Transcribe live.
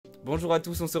Bonjour à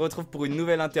tous, on se retrouve pour une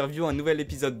nouvelle interview, un nouvel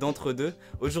épisode d'Entre deux.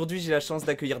 Aujourd'hui, j'ai la chance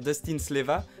d'accueillir Dustin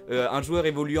Sleva, un joueur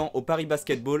évoluant au Paris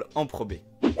Basketball en Pro B.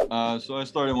 So I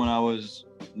started when I was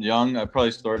young. I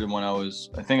probably started when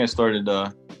I think I started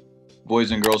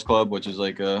Boys and Girls Club, which is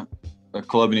like a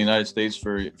club in the United States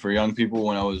for young people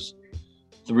when I was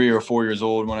 3 or 4 years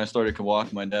old. When I started to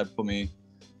walk, my dad put me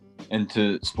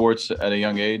into sports at a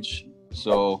young age.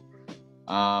 So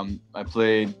I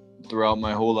played throughout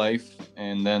my whole life,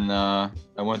 and then I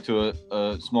went to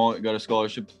got a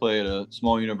scholarship to play at a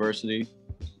small university.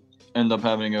 Ended up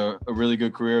having a really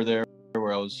good career there,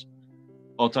 where I was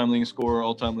all-time leading scorer,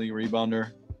 all-time leading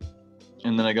rebounder,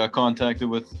 and then I got contacted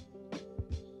with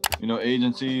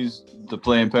agencies to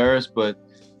play in Paris. But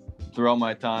throughout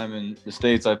my time in the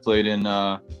States, I played in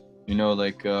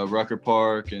Rucker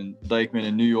Park and Dykeman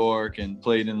in New York, and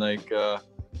played in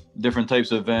different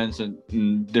types of events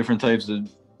and different types of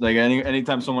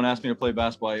anytime someone asked me to play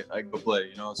basketball, I go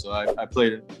play, so I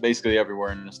played basically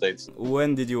everywhere in the States.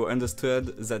 When did you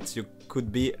understood that you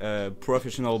could be a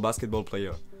professional basketball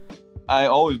player? I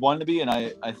always wanted to be, and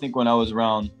I think when I was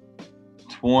around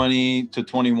 20 to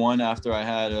 21, after I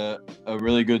had a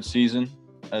really good season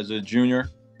as a junior,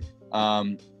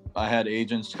 I had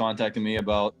agents contacting me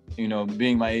about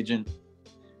being my agent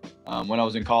when I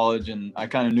was in college, and I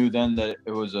kind of knew then that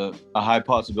it was a high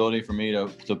possibility for me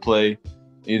to play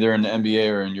either in the NBA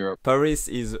or in Europe. Paris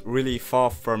is really far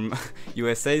from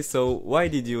USA, so why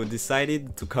did you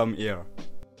decide to come here?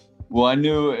 Well, I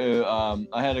knew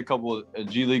I had a couple of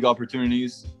G League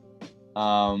opportunities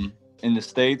in the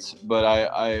States, but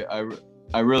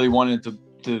I really wanted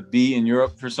to be in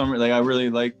Europe for some reason. I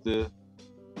really liked the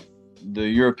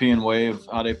European way of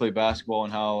how they play basketball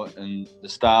and the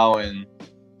style and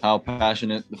how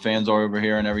passionate the fans are over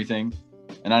here and everything.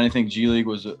 And I didn't think G League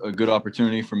was a good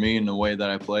opportunity for me in the way that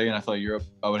I play. And I thought Europe,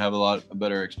 I would have a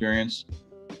better experience,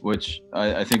 which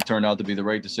I think turned out to be the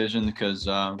right decision, because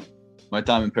my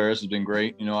time in Paris has been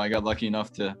great. I got lucky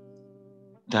enough to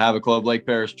have a club like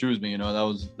Paris choose me.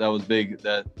 That was big,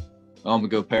 that I'm gonna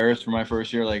go Paris for my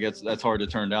first year. That's hard to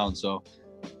turn down. So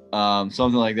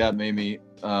something like that made me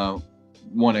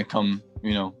want to come,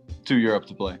 to Europe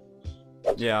to play.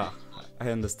 Yeah, I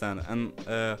understand. And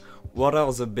what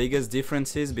are the biggest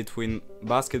differences between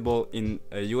basketball in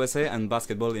USA and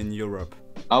basketball in Europe?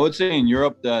 I would say in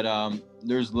Europe that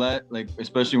there's less,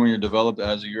 especially when you're developed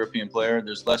as a European player,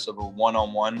 there's less of a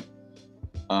one-on-one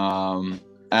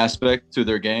aspect to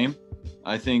their game.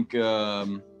 I think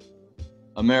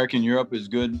American Europe is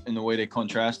good in the way they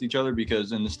contrast each other,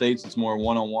 because in the States it's more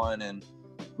one-on-one and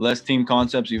less team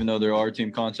concepts, even though there are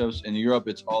team concepts. In Europe,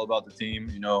 it's all about the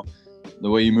team, the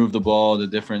way you move the ball, the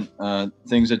different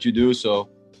things that you do. So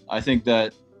I think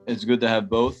that it's good to have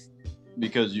both,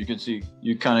 because you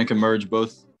kind of can merge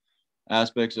both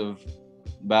aspects of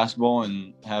basketball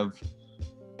and have,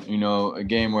 a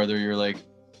game where you're like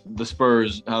the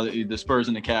Spurs, how the Spurs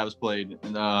and the Cavs played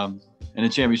in a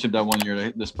championship that one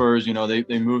year. The Spurs,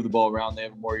 they move the ball around. They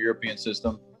have a more European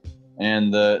system,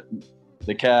 and the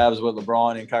Cavs with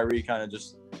LeBron and Kyrie kind of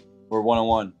just were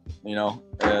one-on-one.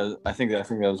 I think that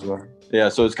was yeah.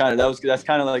 So it's that's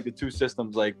kind of like the two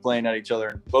systems playing at each other,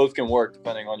 and both can work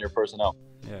depending on your personnel.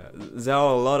 Yeah, there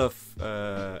are a lot of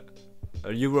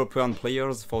European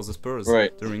players for the Spurs,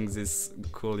 right, during these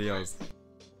cool years.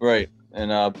 Right,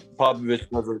 and Popovich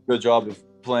does a good job of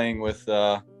playing with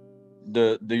the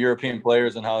European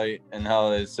players and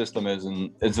how his system is,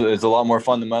 and it's a lot more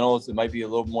fundamentals. It might be a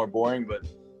little more boring, but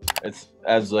it's,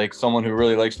 as someone who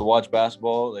really likes to watch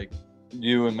basketball,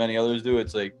 you and many others do,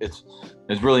 it's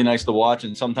really nice to watch.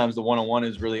 And sometimes the one-on-one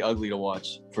is really ugly to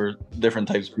watch for different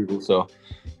types of people. So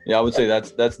yeah, I would say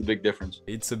that's the big difference.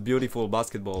 It's a beautiful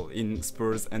basketball in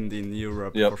Spurs and in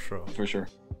Europe. Yep, for sure.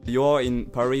 You're in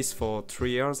Paris for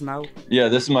 3 years now? Yeah,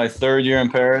 this is my 3rd year in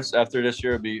Paris. After this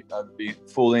year, I'd be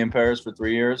fully in Paris for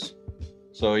 3 years.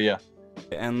 So yeah.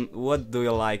 And what do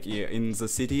you like here in the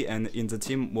city, and in the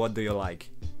team, what do you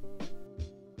like?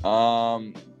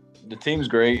 The team's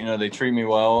great. They treat me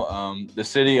well. The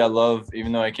city, I love,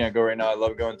 even though I can't go right now, I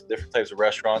love going to different types of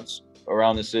restaurants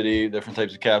around the city, different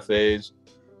types of cafes,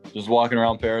 just walking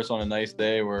around Paris on a nice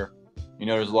day where,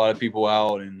 there's a lot of people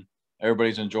out and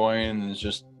everybody's enjoying, and it's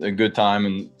just a good time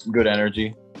and good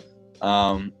energy.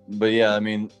 But yeah,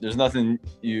 there's nothing,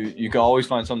 you can always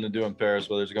find something to do in Paris,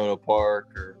 whether it's go to a park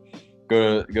or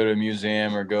go to a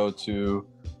museum or go to,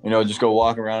 just go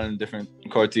walk around in different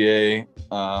quartiers.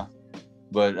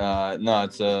 But no,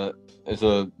 it's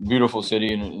a beautiful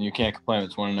city, and you can't complain.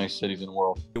 It's one of the nice cities in the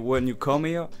world. When you come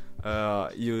here,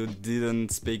 you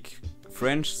didn't speak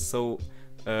French, so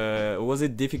was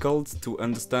it difficult to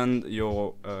understand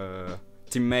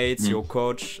teammates, your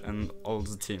coach, and all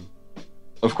the team?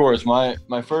 Of course,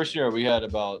 my first year we had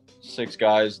about 6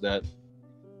 guys that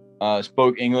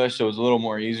spoke English, so it was a little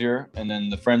more easier. And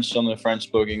then some of the French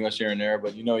spoke English here and there,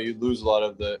 but you lose a lot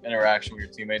of the interaction with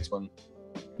your teammates when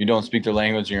you don't speak their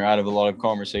language and you're out of a lot of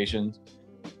conversations.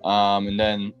 And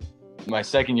then my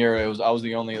second year, I was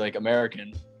the only like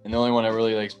American and the only one that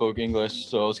really like spoke English.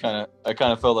 So I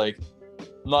kind of felt like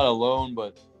not alone,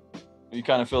 but you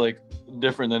kind of feel like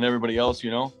different than everybody else,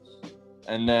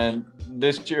 And then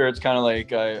this year, it's kind of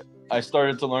like I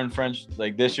started to learn French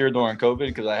like this year during COVID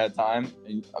because I had time.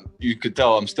 And you could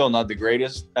tell I'm still not the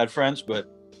greatest at French, but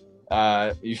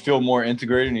you feel more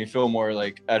integrated and you feel more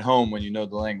like at home when you know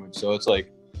the language. So it's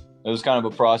like it was kind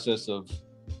of a process of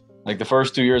like the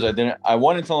first 2 years I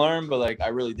wanted to learn, but like I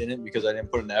really didn't because I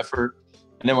didn't put in the effort.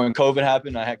 And then when COVID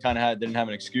happened, I didn't have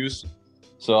an excuse.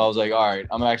 So I was like, all right,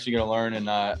 I'm actually going to learn. And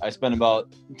I spent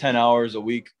about 10 hours a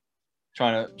week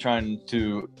trying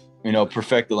to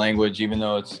perfect the language, even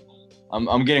though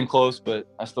I'm getting close, but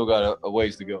I still got a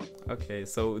ways to go. Okay,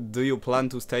 so do you plan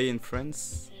to stay in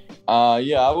France?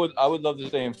 Yeah, I would love to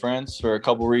stay in France for a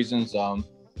couple reasons.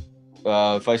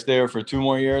 If I stay here for 2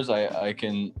 more years, I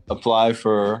can apply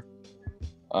for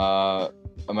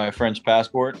my French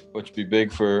passport, which would be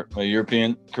big for my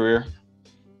European career.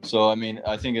 So, I mean,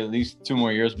 I think at least 2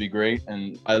 more years would be great.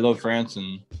 And I love France.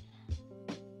 And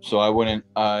so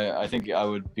I think I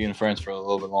would be in France for a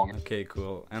little bit longer. Okay,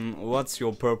 cool. And what's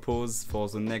your purpose for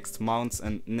the next months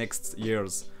and next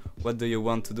years? What do you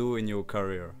want to do in your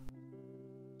career?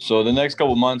 So the next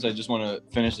couple months, I just want to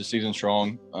finish the season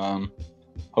strong.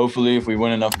 Hopefully, if we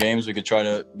win enough games, we could try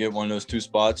to get one of those 2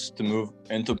 spots to move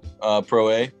into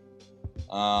Pro A.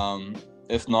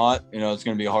 If not, it's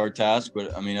going to be a hard task,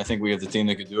 but I mean, I think we have the team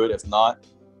that could do it. If not,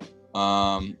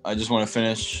 I just want to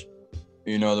finish,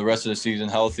 the rest of the season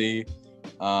healthy,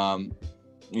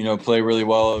 play really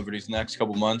well over these next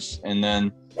couple months. And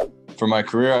then for my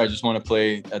career, I just want to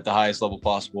play at the highest level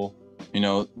possible,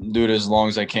 do it as long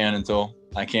as I can until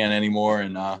I can't anymore.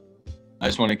 And I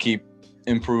just want to keep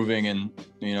improving and,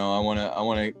 I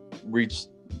want to reach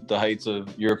the heights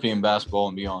of European basketball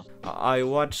and beyond. I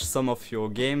watch some of your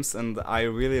games and I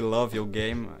really love your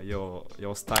game,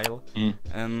 your style.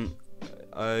 And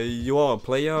you are a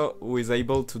player who is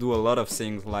able to do a lot of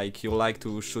things. Like you like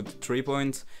to shoot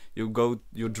 3-point,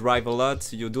 you drive a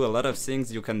lot, you do a lot of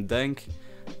things, you can dunk.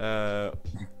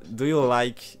 Do you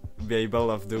like be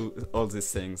able to do all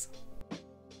these things?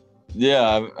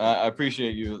 Yeah, I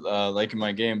appreciate you liking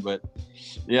my game, but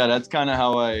yeah, that's kind of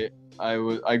how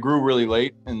I grew really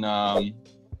late and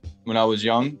when I was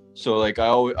young. So like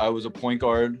I was a point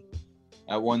guard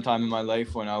at one time in my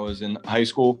life when I was in high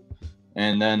school,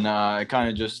 and then I kind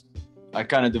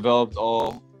of developed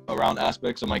all around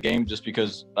aspects of my game just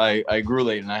because I grew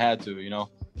late and I had to,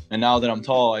 And now that I'm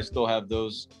tall, I still have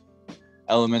those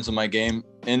elements of my game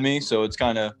in me. So it's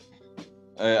kind of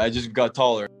I just got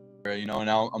taller, and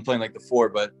now I'm playing like the 4.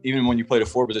 But even when you play the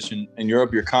 4 position in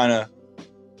Europe, you're kind of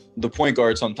the point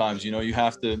guard sometimes. You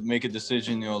have to make a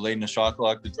decision, late in the shot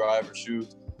clock to drive or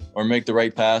shoot or make the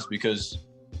right pass because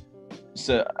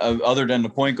other than the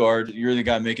point guard, you're the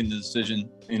guy making the decision.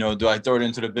 Do I throw it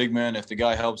into the big man? If the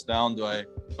guy helps down, do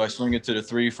I swing it to the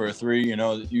 3 for a 3?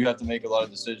 You have to make a lot of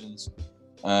decisions,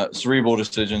 cerebral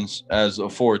decisions as a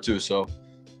 4 too. So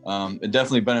it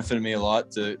definitely benefited me a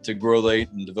lot to grow late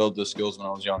and develop those skills when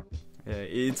I was young. Yeah,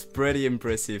 it's pretty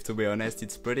impressive, to be honest.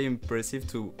 It's pretty impressive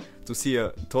to see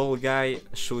a tall guy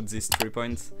shoot these 3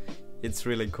 points. It's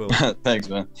really cool. Thanks,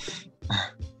 man.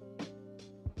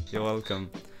 You're welcome.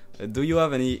 Do you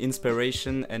have any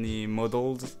inspiration, any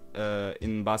models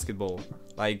in basketball?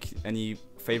 Like any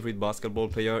favorite basketball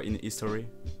player in history?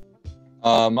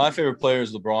 My favorite player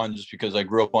is LeBron, just because I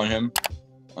grew up on him.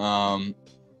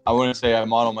 I wouldn't say I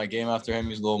model my game after him.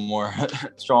 He's a little more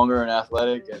stronger and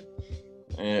athletic, and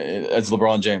it's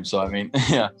LeBron James. So I mean,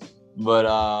 yeah. But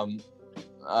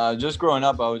just growing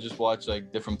up, I would just watch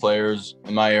like different players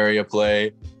in my area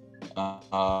play,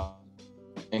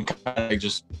 and kind of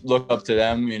just look up to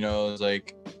them. It's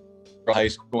like high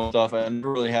school and stuff. I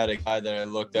never really had a guy that I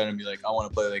looked at and be like, I want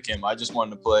to play like him. I just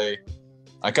wanted to play.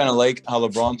 I kind of like how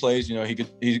LeBron plays.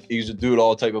 He's a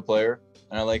do-it-all type of player,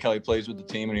 and I like how he plays with the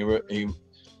team, and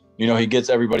he gets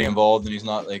everybody involved, and he's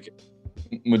not like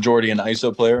majority an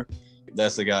ISO player.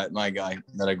 That's my guy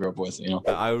that I grew up with.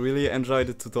 I really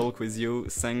enjoyed to talk with you.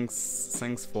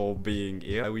 Thanks for being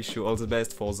here. I wish you all the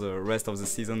best for the rest of the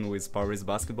season with Paris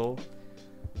basketball.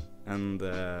 And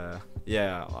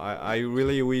yeah, I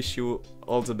really wish you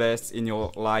all the best in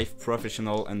your life,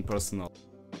 professional and personal.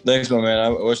 Thanks, my man. I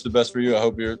wish the best for you. I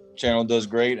hope your channel does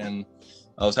great, and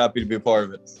I was happy to be a part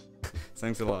of it.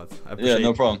 Thanks a lot. I Yeah, appreciate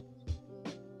no it. problem.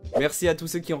 Merci à tous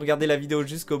ceux qui ont regardé la vidéo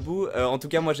jusqu'au bout. En tout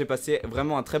cas, moi j'ai passé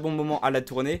vraiment un très bon moment à la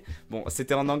tournée. Bon,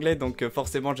 c'était en anglais, donc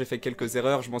forcément j'ai fait quelques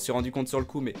erreurs. Je m'en suis rendu compte sur le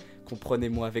coup, mais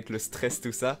comprenez-moi avec le stress,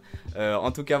 tout ça.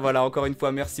 En tout cas, voilà, encore une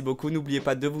fois, merci beaucoup. N'oubliez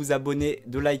pas de vous abonner,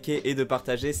 de liker et de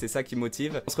partager. C'est ça qui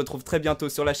motive. On se retrouve très bientôt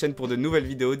sur la chaîne pour de nouvelles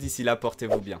vidéos. D'ici là,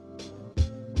 portez-vous bien.